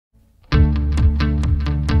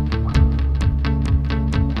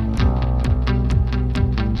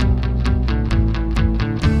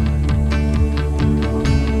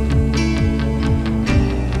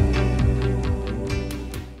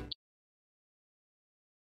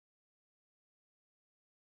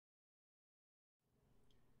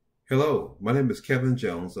Hello, my name is Kevin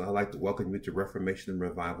Jones, and I'd like to welcome you to Reformation and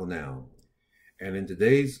Revival Now. And in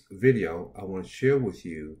today's video, I want to share with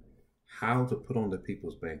you how to put on the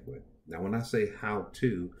People's Banquet. Now, when I say how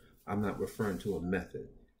to, I'm not referring to a method.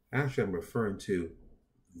 Actually, I'm referring to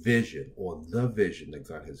vision, or the vision that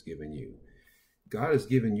God has given you. God has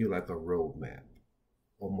given you like a roadmap,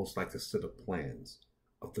 almost like a set of plans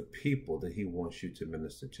of the people that He wants you to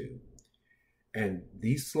minister to. And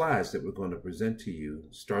these slides that we're going to present to you,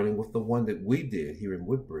 starting with the one that we did here in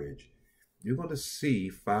Woodbridge, you're going to see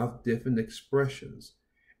 5 different expressions,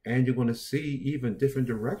 and you're going to see even different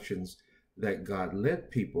directions that God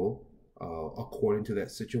led people according to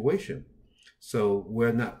that situation. So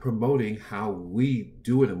we're not promoting how we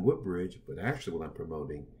do it in Woodbridge, but actually what I'm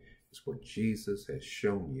promoting is what Jesus has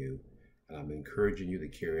shown you, and I'm encouraging you to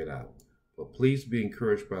carry it out. But please be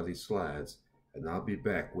encouraged by these slides, and I'll be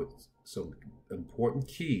back with some important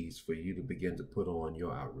keys for you to begin to put on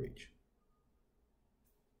your outreach.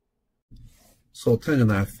 Sultana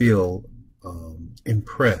and I feel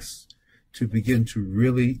impressed to begin to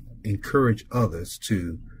really encourage others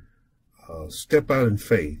to step out in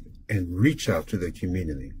faith and reach out to their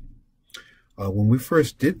community. When we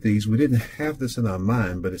first did these, we didn't have this in our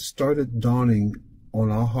mind, but it started dawning on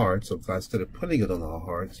our hearts, or God started putting it on our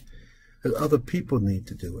hearts, that other people need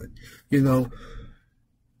to do it. You know,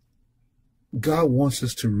 God wants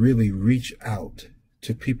us to really reach out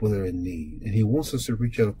to people that are in need. And He wants us to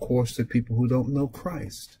reach out, of course, to people who don't know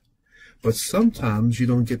Christ. But sometimes you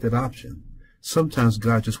don't get that option. Sometimes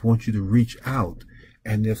God just wants you to reach out.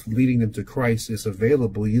 And if leading them to Christ is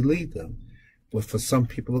available, you lead them. But for some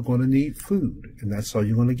people are going to need food, and that's all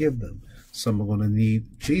you're going to give them. Some are going to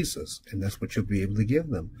need Jesus, and that's what you'll be able to give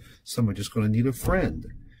them. Some are just going to need a friend.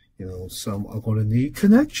 You know, some are going to need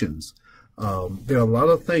connections. There are a lot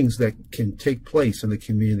of things that can take place in the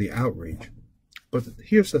community outreach. But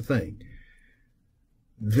here's the thing.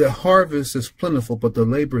 The harvest is plentiful, but the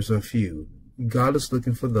laborers are few. God is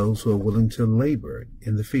looking for those who are willing to labor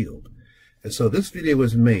in the field. And so this video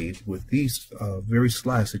was made with these very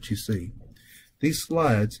slides that you see. These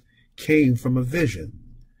slides came from a vision.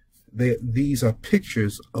 These are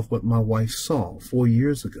pictures of what my wife saw 4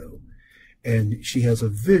 years ago. And she has a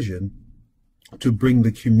vision to bring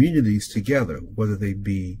the communities together, whether they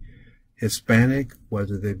be Hispanic,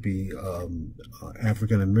 whether they be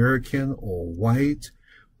African American or white,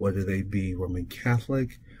 whether they be Roman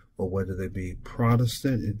Catholic, or whether they be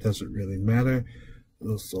Protestant. It doesn't really matter.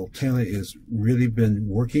 Sultana has really been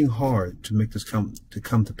working hard to make this come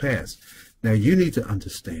to pass. Now you need to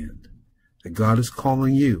understand that God is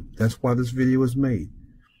calling you. That's why this video was made,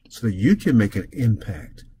 so that you can make an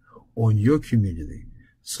impact on your community.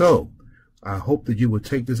 So I hope that you will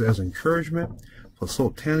take this as encouragement. For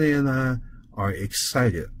Sultana and I are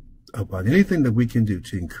excited about anything that we can do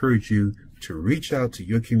to encourage you to reach out to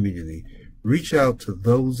your community, reach out to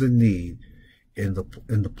those in need in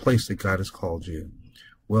the place that God has called you.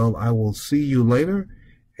 Well, I will see you later,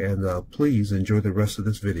 and please enjoy the rest of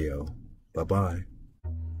this video. Bye-bye.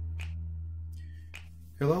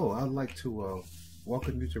 Hello, I'd like to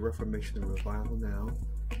welcome you to Reformation and Revival Now.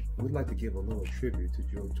 We'd like to give a little tribute to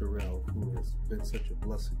Joy Terrell, who has been such a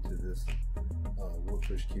blessing to this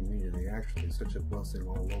Woodbridge community. Actually, such a blessing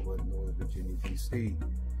all over Northern Virginia, D.C.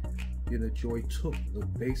 You know, Joy took the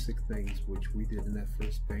basic things which we did in that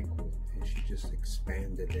first banquet, and she just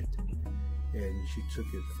expanded it. And she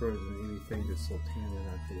took it further than anything that Sultana and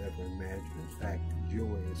I could ever imagine. In fact,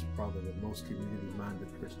 Joy is probably the most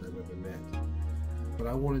community-minded person I've ever met. But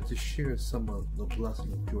I wanted to share some of the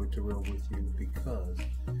blessing of Joy Terrell with you, because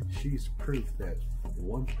she's proof that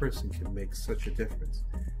one person can make such a difference,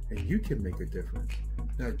 and you can make a difference.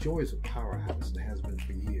 Now, Joy is a powerhouse and has been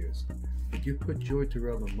for years. But you put Joy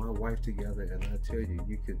Terrell and my wife together, and I tell you,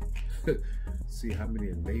 you can see how many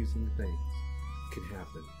amazing things can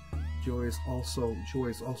happen. Joy is also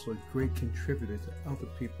a great contributor to other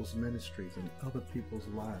people's ministries and other people's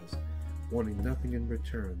lives, wanting nothing in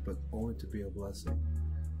return but only to be a blessing.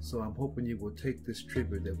 So I'm hoping you will take this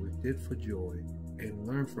tribute that we did for Joy and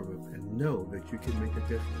learn from it and know that you can make a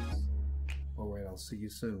difference. All right, I'll see you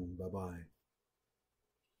soon. Bye-bye.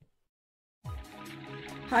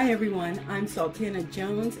 Hi everyone, I'm Sultana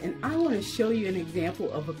Jones, and I want to show you an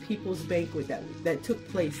example of a People's Banquet that took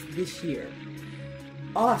place this year.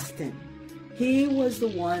 Austin, he was the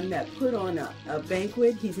one that put on a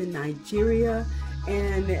banquet. He's in Nigeria,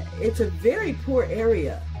 and it's a very poor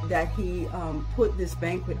area that he put this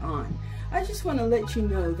banquet on. I just want to let you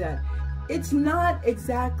know that it's not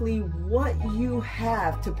exactly what you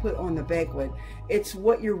have to put on the banquet. It's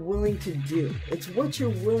what you're willing to do. It's what you're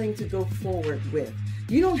willing to go forward with.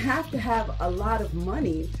 You don't have to have a lot of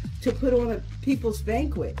money to put on a people's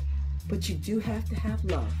banquet, but you do have to have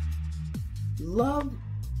love. Love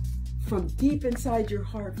from deep inside your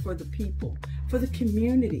heart for the people, for the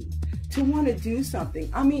community, to want to do something.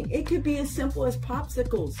 I mean, it could be as simple as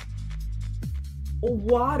popsicles or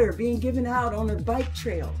water being given out on a bike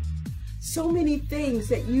trail. So many things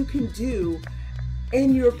that you can do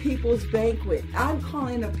in your people's banquet. I'm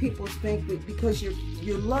calling it a people's banquet because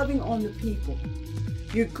you're loving on the people.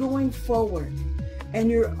 You're going forward and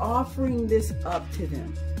you're offering this up to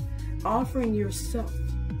them, offering yourself.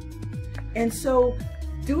 And so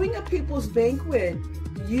doing a people's banquet,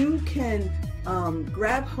 you can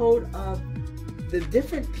grab hold of the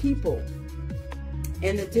different people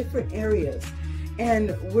in the different areas.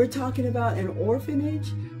 And we're talking about an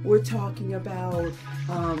orphanage. We're talking about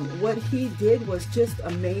what he did was just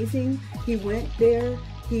amazing. He went there.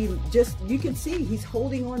 You can see he's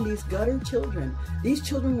holding on these gutter children. These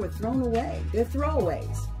children were thrown away. They're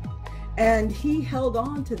throwaways. And he held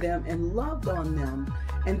on to them and loved on them.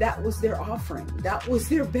 And that was their offering. That was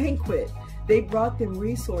their banquet. They brought them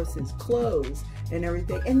resources, clothes, and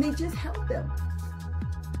everything. And they just held them.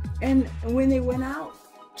 And when they went out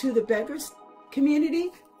to the beggars community,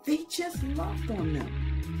 they just loved on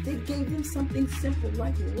them. They gave them something simple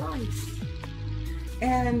like rice.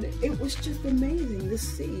 And it was just amazing to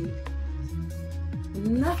see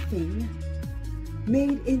nothing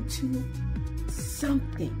made into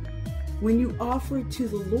something. When you offer it to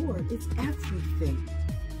the Lord, it's everything.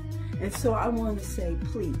 And so I want to say,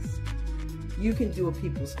 please, you can do a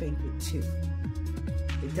people's banquet too.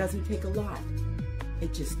 It doesn't take a lot.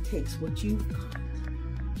 It just takes what you've got.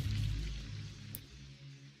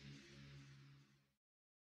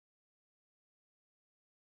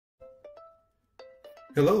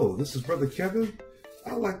 Hello, this is Brother Kevin.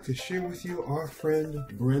 I'd like to share with you our friend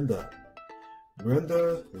Brenda.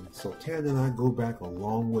 Brenda and Sultana and I go back a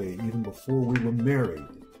long way, even before we were married.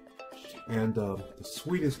 And the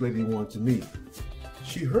sweetest lady wanted to meet.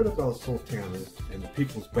 She heard about Sultana and the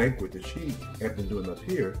People's Banquet that she had been doing up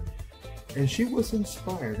here, and she was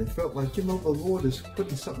inspired and felt like, the Lord is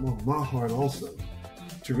putting something on my heart also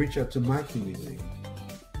to reach out to my community.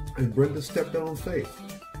 And Brenda stepped out on faith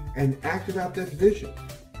and acted out that vision,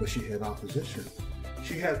 but she had opposition.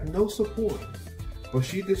 She had no support, but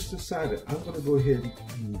she just decided, I'm going to go ahead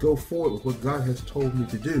and go forward with what God has told me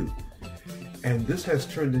to do. And this has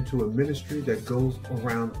turned into a ministry that goes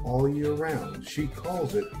around all year round. She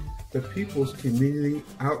calls it the People's Community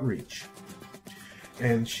Outreach.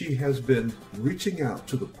 And she has been reaching out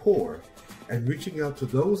to the poor and reaching out to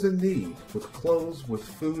those in need with clothes, with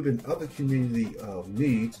food, and other community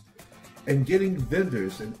needs, and getting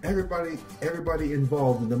vendors and everybody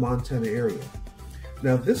involved in the Montana area.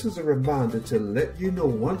 Now, this is a reminder to let you know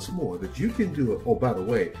once more that you can do it. Oh, by the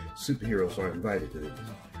way, superheroes are invited to this.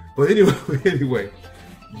 But anyway,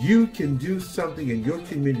 you can do something in your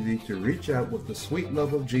community to reach out with the sweet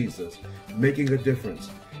love of Jesus, making a difference.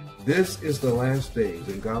 This is the last days,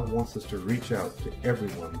 and God wants us to reach out to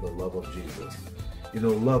everyone the love of Jesus.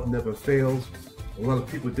 Love never fails. A lot of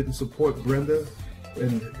people didn't support Brenda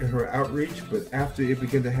in her outreach, but after it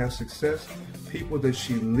began to have success, people that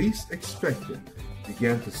she least expected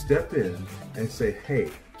began to step in and say, hey,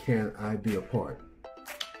 can I be a part?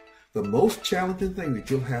 The most challenging thing that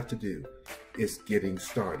you'll have to do is getting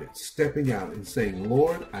started, stepping out and saying,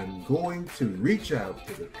 Lord, I'm going to reach out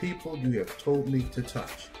to the people you have told me to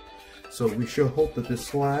touch. So we sure hope that this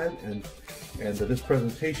slide and that this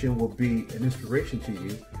presentation will be an inspiration to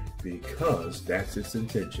you, because that's its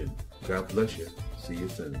intention. God bless you. See you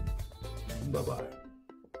soon. Bye-bye.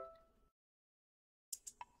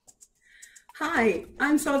 Hi,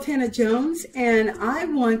 I'm Sultana Jones, and I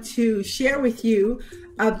want to share with you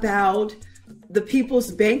about the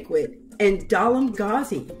People's Banquet and Dalam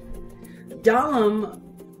Ghazi. Dalam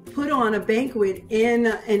put on a banquet in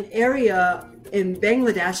an area in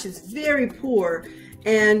Bangladesh that's very poor,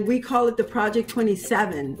 and we call it the Project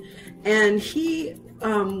 27. And he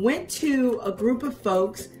went to a group of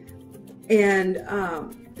folks and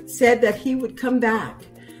said that he would come back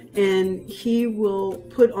and he will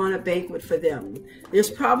put on a banquet for them. There's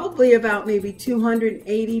probably about maybe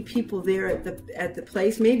 280 people there at the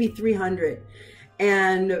place, maybe 300.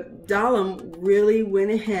 And Dalam really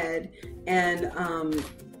went ahead and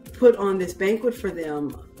put on this banquet for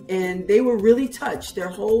them, and they were really touched. Their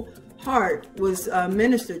whole heart was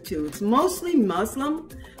ministered to. It's mostly Muslim,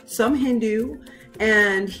 some Hindu,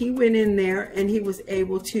 and he went in there and he was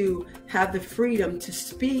able to have the freedom to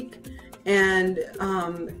speak, and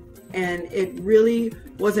it really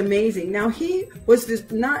was amazing. Now, he was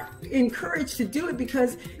just not encouraged to do it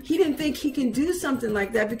because he didn't think he can do something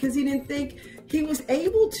like that, because he didn't think He was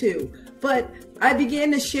able to, but I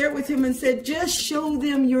began to share with him and said, just show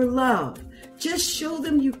them your love. Just show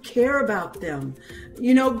them you care about them.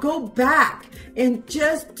 You know, go back and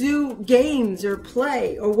just do games or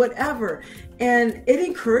play or whatever. And it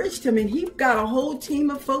encouraged him, and he got a whole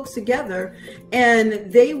team of folks together,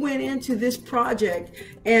 and they went into this project,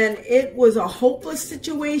 and it was a hopeless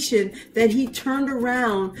situation that he turned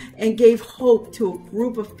around and gave hope to a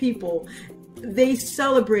group of people. They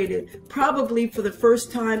celebrated probably for the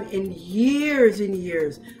first time in years and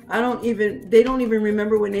years. They don't even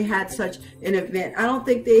remember when they had such an event. I don't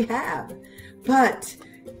think they have. But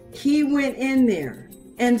he went in there.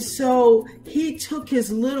 And so he took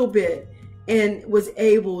his little bit and was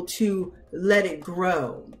able to let it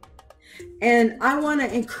grow. And I want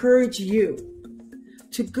to encourage you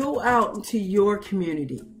to go out into your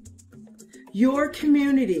community. Your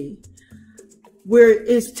community where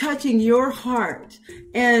it's touching your heart,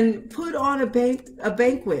 and put on a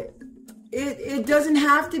banquet. It doesn't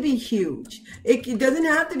have to be huge. It doesn't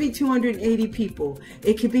have to be 280 people.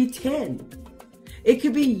 It could be 10. It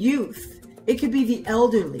could be youth. It could be the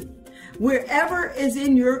elderly. Wherever is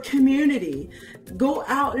in your community, go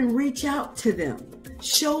out and reach out to them.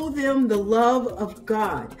 Show them the love of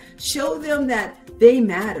God. Show them that they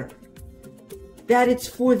matter, that it's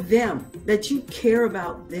for them, that you care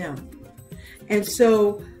about them. And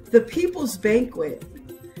so the People's Banquet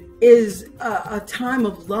is a time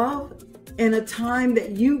of love and a time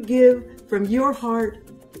that you give from your heart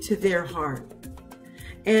to their heart.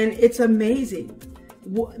 And it's amazing,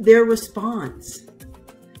 their response.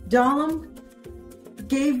 Dalam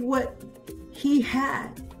gave what he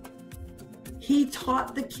had. He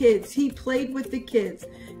taught the kids. He played with the kids.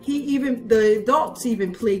 The adults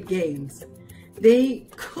even played games. They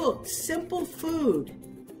cooked simple food.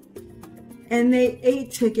 And they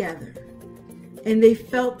ate together, and they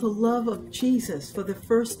felt the love of Jesus for the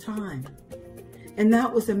first time. And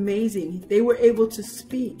that was amazing. They were able to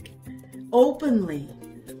speak openly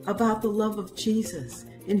about the love of Jesus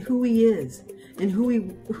and who he is and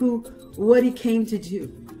what he came to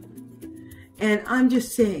do. And I'm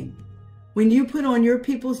just saying, when you put on your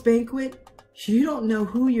People's Banquet, you don't know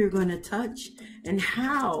who you're going to touch and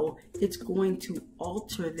how it's going to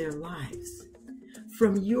alter their lives.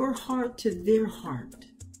 From your heart to their heart,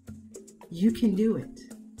 you can do it.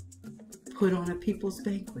 Put on a People's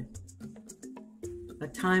Banquet, a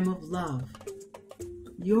time of love,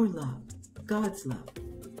 your love, God's love.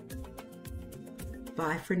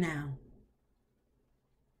 Bye for now.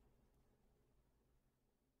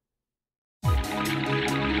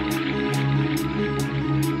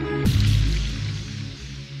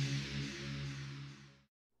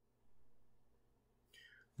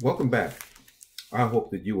 Welcome back. I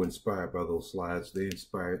hope that you were inspired by those slides. They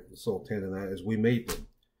inspired Sultana and I as we made them.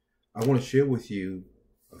 I want to share with you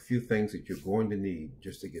a few things that you're going to need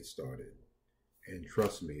just to get started. And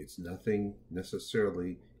trust me, it's nothing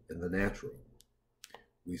necessarily in the natural.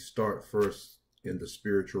 We start first in the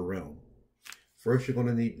spiritual realm. First, you're going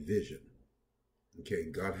to need vision.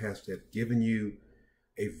 Okay, God has to have given you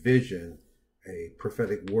a vision, a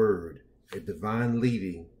prophetic word, a divine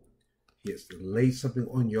leading. He has to lay something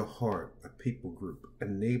on your heart, a people group, a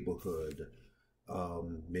neighborhood,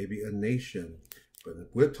 maybe a nation, but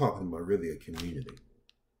we're talking about really a community,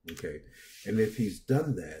 okay? And if he's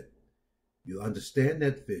done that, you understand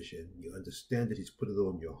that vision, you understand that he's put it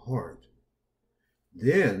on your heart,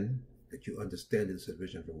 then that you understand it's a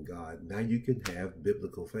vision from God, now you can have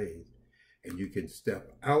biblical faith, and you can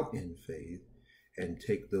step out in faith and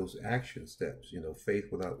take those action steps. You know,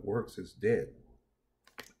 faith without works is dead.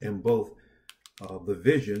 And both the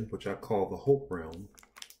vision, which I call the hope realm,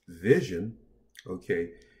 vision, okay,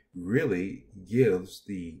 really gives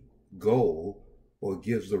the goal or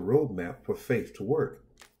gives the roadmap for faith to work.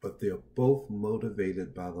 But they're both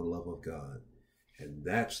motivated by the love of God. And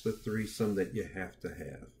that's the threesome that you have to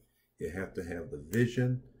have. You have to have the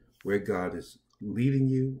vision where God is leading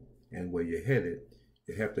you and where you're headed.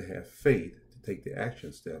 You have to have faith to take the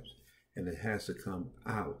action steps. And it has to come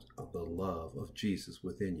out of the love of Jesus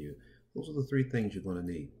within you. Those are the three things you're going to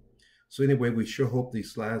need. So anyway, we sure hope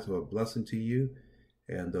these slides are a blessing to you.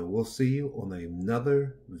 And we'll see you on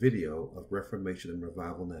another video of Reformation and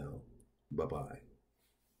Revival Now. Bye-bye.